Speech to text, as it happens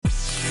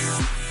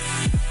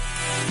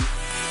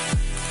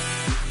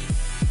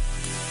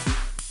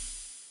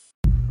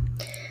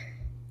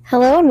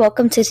Hello and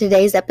welcome to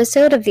today's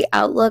episode of The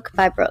Outlook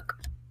by Brooke.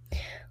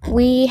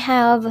 We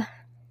have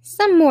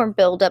some more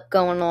buildup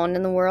going on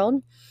in the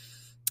world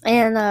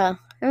and a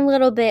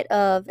little bit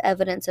of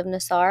evidence of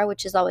Nassar,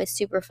 which is always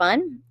super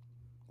fun.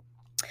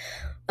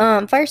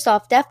 First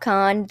off, DEF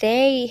CON,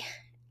 they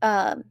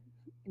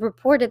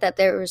reported that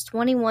there was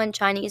 21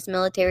 Chinese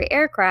military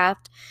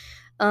aircraft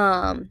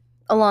along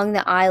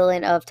the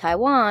island of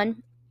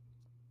Taiwan,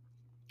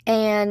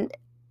 and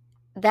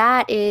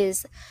that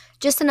is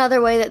just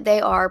another way that they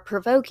are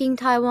provoking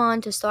Taiwan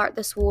to start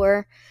this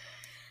war.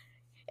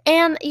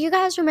 And you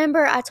guys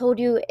remember I told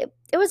you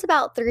it was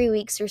about 3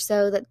 weeks or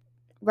so that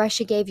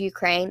Russia gave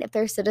Ukraine if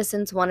their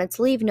citizens wanted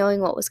to leave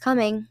knowing what was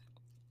coming.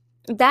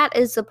 That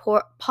is the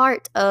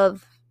part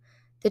of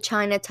the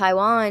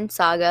China-Taiwan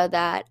saga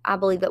that I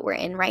believe that we're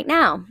in right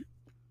now.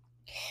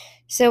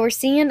 So we're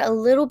seeing a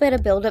little bit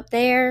of buildup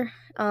there.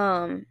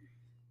 Now,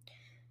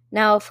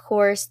 of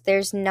course,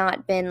 there's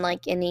not been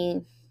like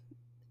any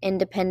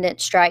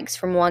independent strikes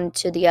from one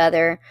to the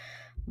other,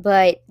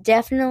 but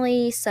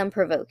definitely some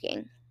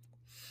provoking.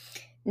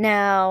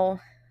 Now,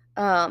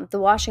 the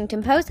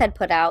Washington Post had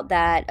put out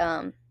that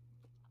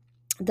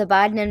the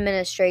Biden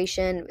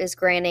administration is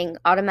granting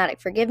automatic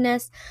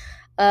forgiveness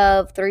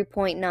of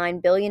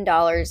 $3.9 billion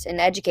in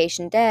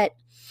education debt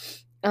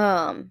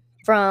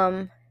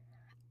from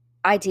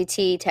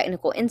ITT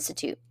Technical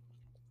Institute.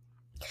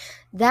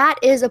 That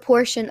is a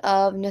portion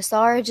of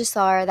Nassar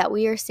Jassar that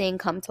we are seeing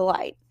come to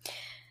light.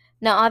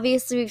 Now,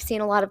 obviously, we've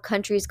seen a lot of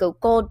countries go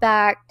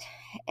gold-backed,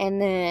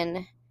 and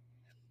then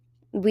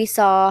we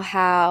saw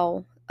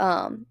how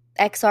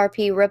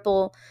XRP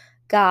Ripple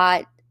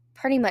got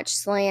pretty much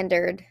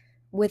slandered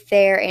with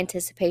their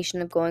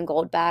anticipation of going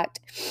gold-backed.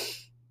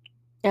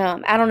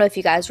 I don't know if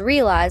you guys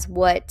realize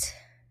what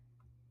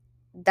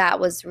that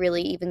was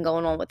really even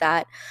going on with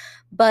that,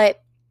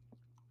 but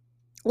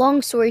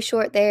long story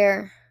short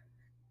there,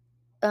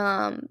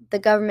 the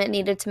government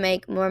needed to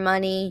make more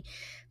money,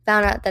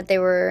 found out that they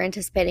were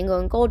anticipating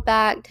going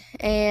gold-backed,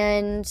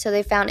 and so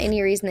they found any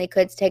reason they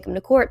could to take them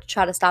to court to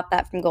try to stop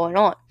that from going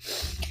on.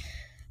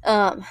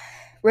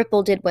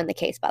 Ripple did win the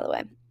case, by the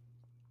way.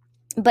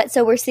 But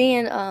so we're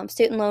seeing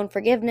student loan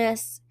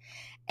forgiveness,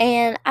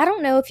 and I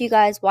don't know if you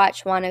guys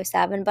watch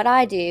 107, but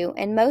I do,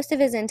 and most of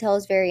his intel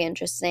is very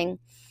interesting.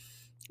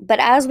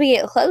 But as we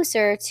get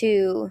closer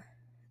to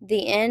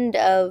the end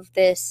of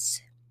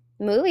this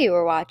movie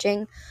we're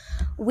watching,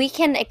 we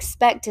can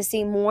expect to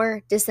see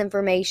more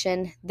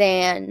disinformation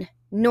than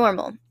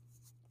normal.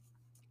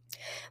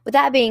 With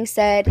that being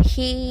said,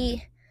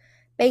 he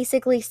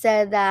basically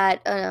said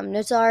that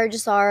Nassar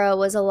Jassara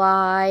was a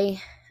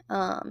lie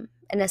and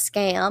a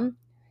scam.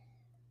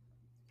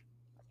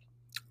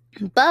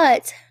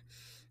 But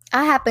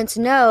I happen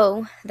to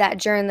know that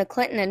during the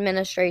Clinton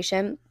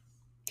administration,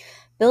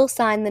 Bill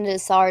signed the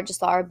Nassar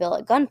Jassara bill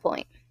at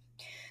gunpoint,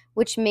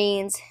 which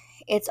means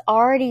it's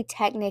already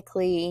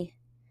technically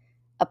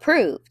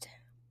approved.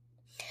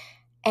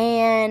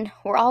 And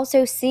we're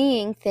also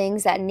seeing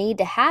things that need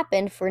to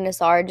happen for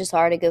Nassar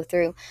Jassara to go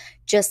through,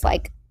 just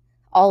like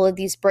all of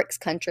these BRICS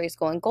countries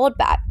going gold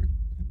back,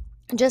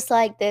 just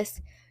like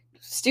this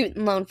student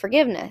loan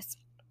forgiveness.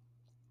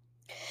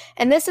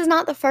 And this is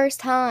not the first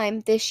time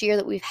this year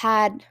that we've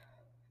had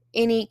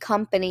any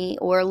company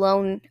or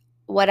loan,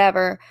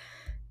 whatever,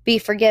 be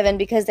forgiven,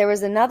 because there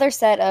was another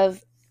set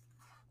of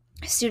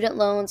student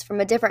loans from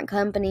a different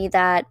company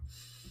that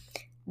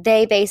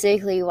they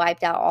basically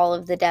wiped out all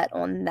of the debt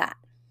on that.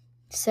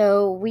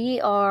 So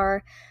we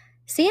are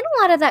seeing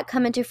a lot of that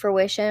come into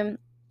fruition.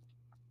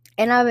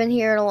 And I've been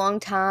hearing a long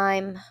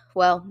time,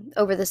 well,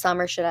 over the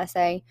summer, should I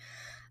say,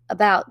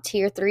 about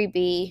Tier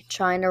 3B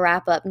trying to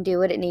wrap up and do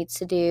what it needs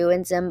to do,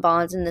 and Zim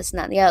bonds and this and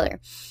that and the other.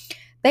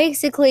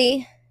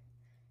 Basically,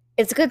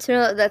 it's good to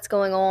know that that's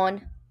going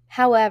on.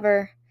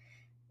 However,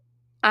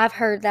 I've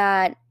heard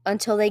that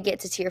until they get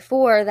to Tier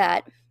 4,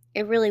 that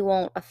it really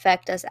won't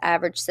affect us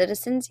average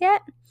citizens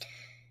yet.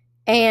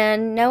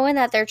 And knowing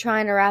that they're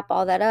trying to wrap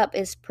all that up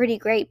is pretty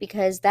great,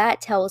 because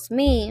that tells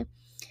me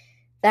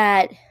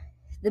that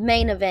the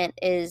main event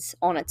is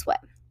on its way,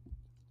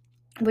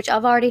 which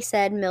I've already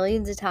said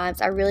millions of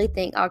times. I really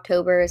think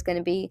October is going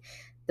to be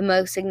the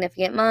most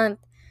significant month.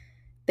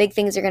 Big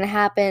things are going to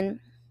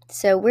happen.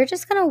 So we're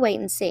just going to wait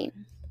and see.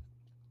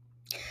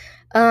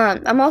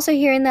 I'm also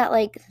hearing that,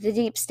 like, the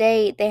deep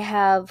state, they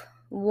have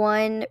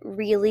one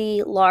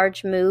really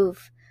large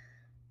move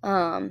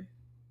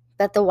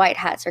that the white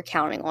hats are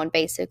counting on,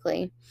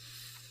 basically.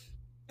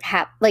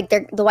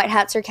 The white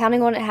hats are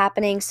counting on it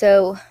happening,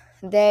 so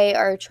they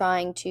are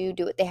trying to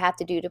do what they have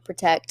to do to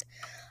protect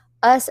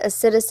us as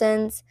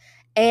citizens.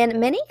 And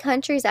many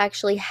countries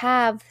actually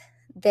have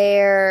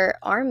their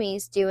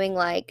armies doing,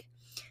 like,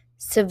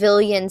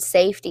 civilian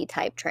safety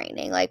type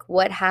training. Like,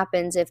 what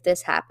happens if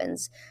this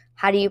happens?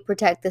 How do you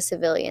protect the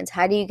civilians?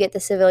 How do you get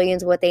the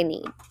civilians what they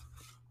need?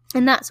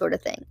 And that sort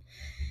of thing.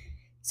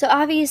 So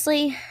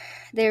obviously,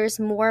 there's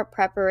more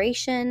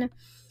preparation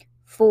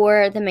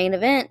for the main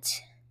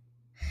event.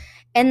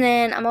 And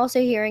then I'm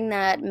also hearing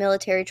that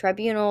military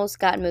tribunals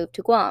got moved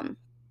to Guam.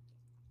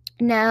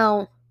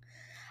 Now,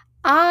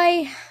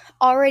 I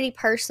already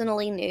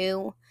personally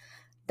knew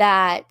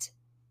that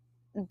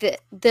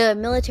the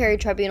military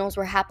tribunals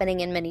were happening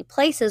in many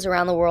places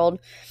around the world.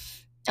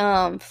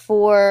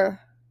 For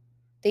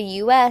the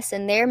U.S.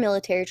 and their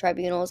military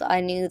tribunals,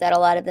 I knew that a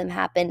lot of them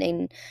happened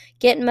in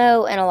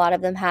Gitmo and a lot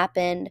of them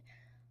happened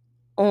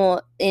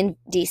in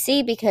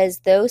D.C. because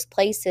those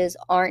places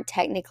aren't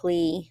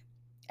technically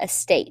a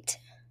state.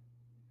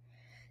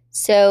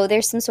 So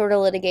there's some sort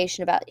of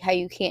litigation about how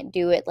you can't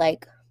do it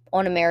like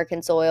on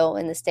American soil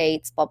in the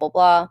States, blah, blah,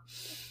 blah.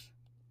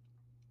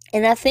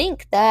 And I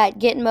think that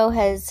Gitmo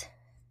has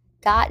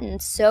gotten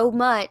so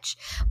much,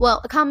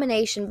 well, a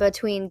combination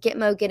between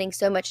Gitmo getting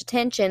so much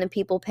attention and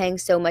people paying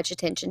so much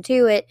attention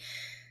to it,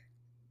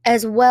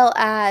 as well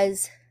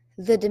as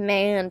the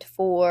demand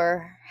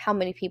for how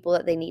many people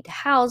that they need to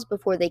house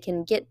before they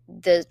can get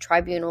the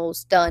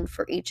tribunals done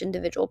for each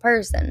individual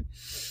person.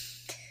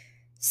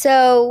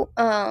 So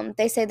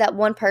they say that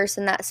one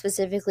person that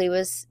specifically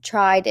was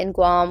tried in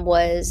Guam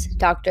was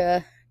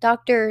Dr.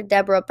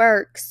 Deborah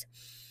Birx.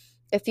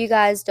 If you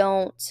guys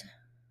don't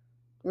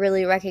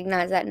really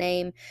recognize that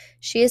name,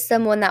 she is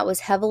someone that was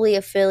heavily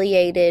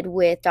affiliated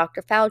with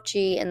Dr.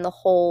 Fauci and the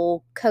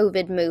whole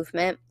COVID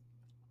movement.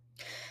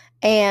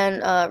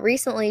 And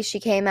recently she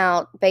came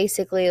out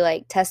basically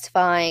like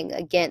testifying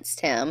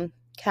against him,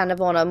 kind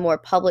of on a more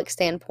public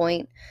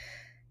standpoint,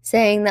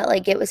 saying that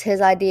like it was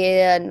his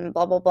idea and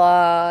blah, blah,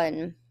 blah,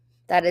 and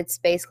that it's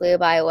basically a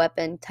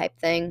bioweapon type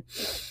thing.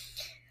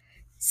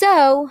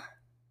 So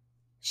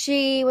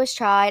she was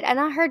tried, and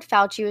I heard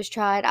Fauci was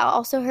tried. I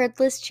also heard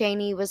Liz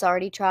Cheney was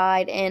already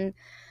tried, and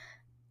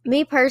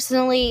me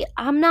personally,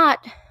 I'm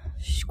not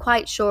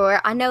quite sure.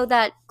 I know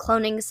that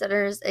cloning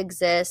centers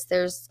exist.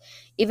 There's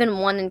even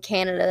one in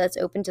Canada that's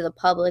open to the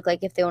public,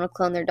 like if they want to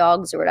clone their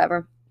dogs or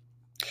whatever.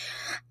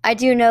 I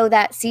do know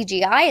that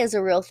CGI is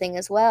a real thing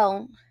as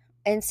well.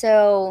 And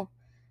so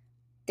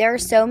there are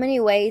so many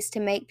ways to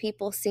make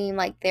people seem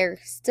like they're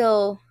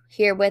still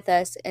here with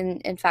us,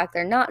 and in fact,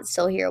 they're not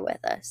still here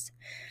with us.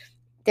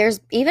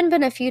 There's even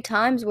been a few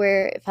times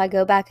where if I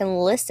go back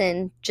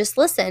and just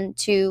listen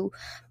to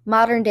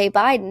modern day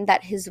Biden,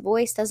 that his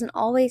voice doesn't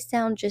always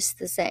sound just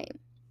the same.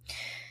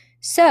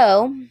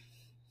 So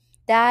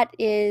that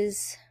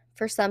is,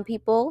 for some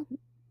people,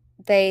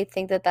 they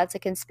think that that's a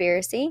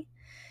conspiracy.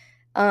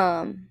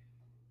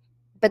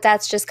 But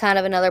that's just kind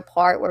of another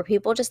part where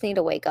people just need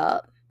to wake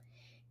up.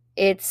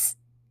 It's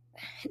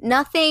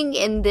nothing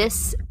in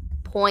this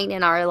point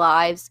in our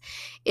lives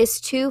is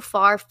too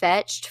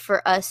far-fetched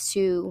for us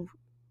to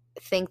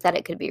think that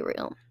it could be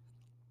real.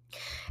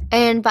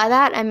 And by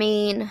that, I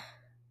mean,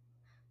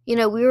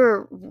 we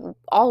were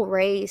all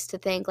raised to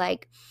think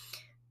like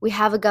we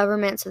have a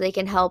government so they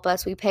can help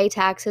us. We pay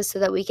taxes so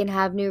that we can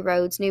have new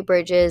roads, new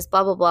bridges,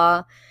 blah, blah,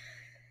 blah.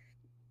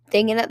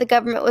 Thinking that the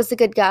government was the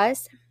good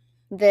guys.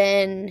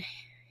 Then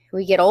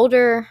we get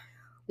older,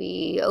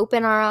 we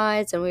open our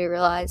eyes, and we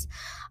realize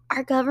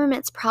our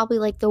government's probably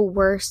like the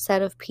worst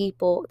set of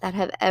people that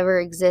have ever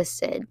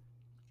existed.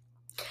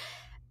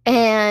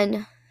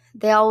 And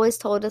they always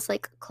told us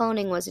like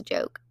cloning was a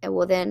joke. And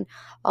well, then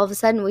all of a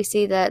sudden we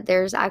see that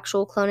there's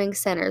actual cloning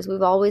centers.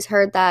 We've always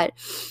heard that,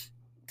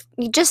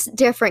 just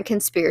different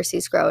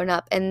conspiracies growing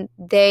up, and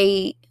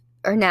they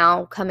are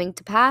now coming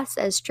to pass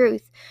as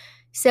truth.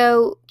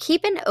 So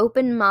keep an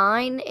open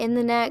mind in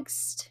the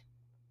next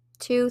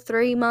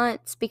 2-3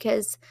 months,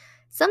 because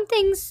some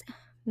things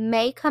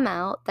may come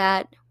out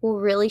that will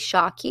really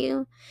shock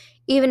you,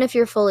 even if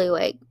you're fully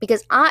awake.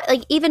 Because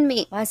even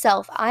me,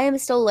 myself, I am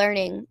still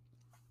learning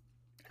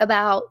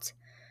about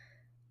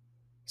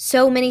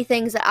so many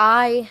things that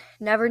I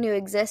never knew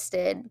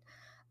existed,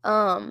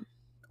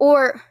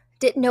 or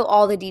didn't know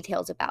all the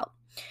details about.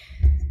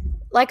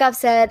 Like I've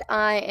said,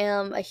 I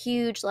am a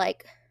huge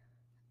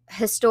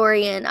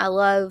historian. I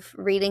love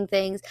reading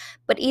things,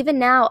 but even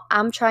now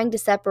I'm trying to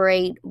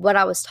separate what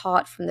I was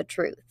taught from the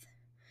truth.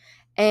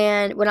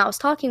 And when I was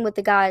talking with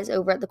the guys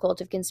over at the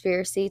Cult of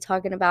Conspiracy,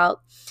 talking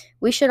about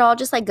we should all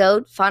just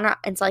go find our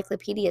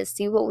encyclopedias,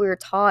 see what we were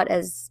taught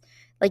as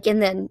in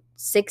the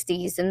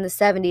 60s and the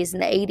 70s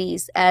and the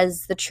 80s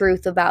as the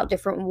truth about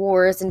different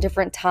wars and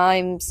different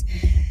times,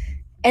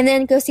 and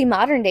then go see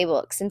modern day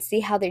books and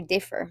see how they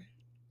differ.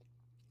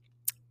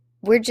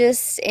 We're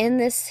just in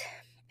this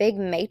big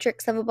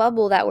matrix of a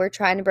bubble that we're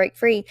trying to break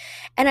free.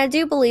 And I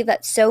do believe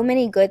that so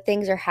many good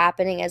things are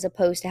happening as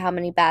opposed to how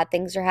many bad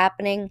things are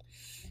happening.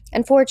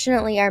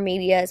 Unfortunately, our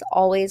media is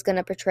always going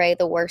to portray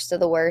the worst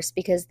of the worst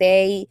because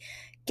they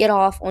get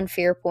off on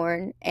fear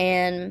porn.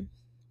 And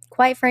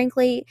quite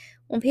frankly,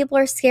 when people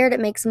are scared, it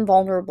makes them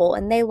vulnerable,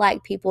 and they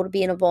like people to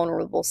be in a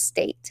vulnerable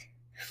state.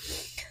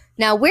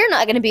 Now, we're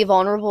not going to be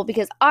vulnerable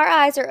because our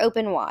eyes are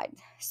open wide.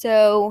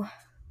 So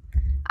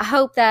I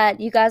hope that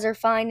you guys are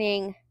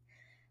finding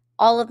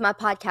all of my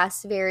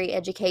podcasts very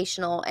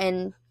educational,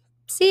 and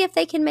see if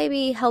they can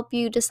maybe help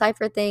you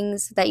decipher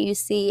things that you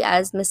see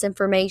as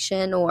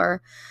misinformation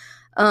or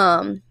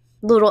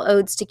little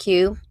odes to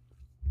Q.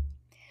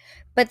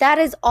 But that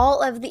is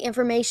all of the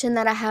information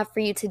that I have for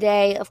you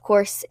today. Of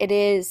course, it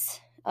is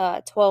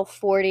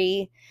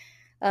 12:40.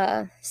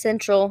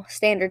 Central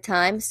Standard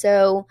Time.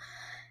 So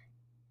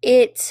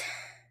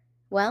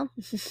well,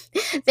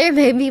 there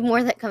may be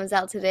more that comes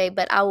out today,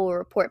 but I will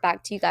report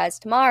back to you guys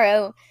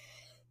tomorrow.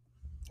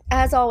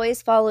 As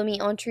always, follow me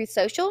on Truth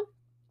Social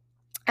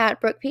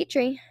at Brooke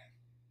Petrie.